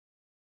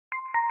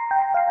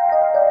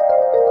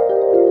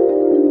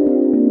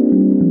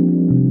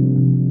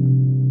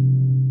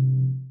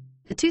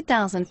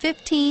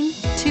2015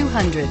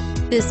 200.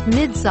 This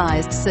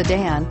mid-sized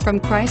sedan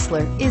from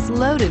Chrysler is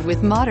loaded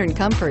with modern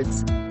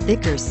comforts.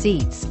 Thicker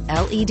seats,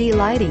 LED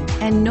lighting,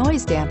 and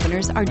noise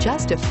dampeners are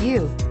just a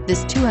few.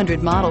 This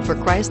 200 model for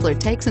Chrysler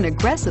takes an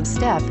aggressive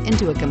step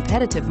into a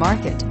competitive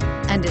market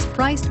and is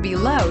priced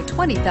below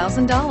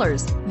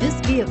 $20,000. This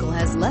vehicle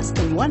has less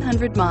than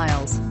 100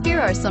 miles. Here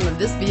are some of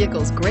this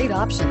vehicle's great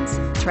options: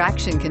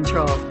 traction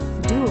control,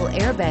 dual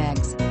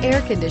airbags,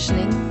 air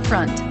conditioning,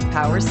 front,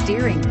 power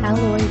steering,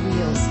 alloy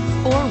wheels,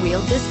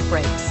 four-wheel disc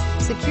brakes,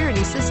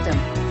 security system,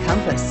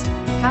 compass,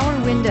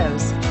 power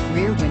windows,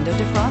 rear window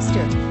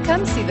defroster.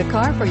 Come see the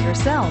car for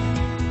yourself.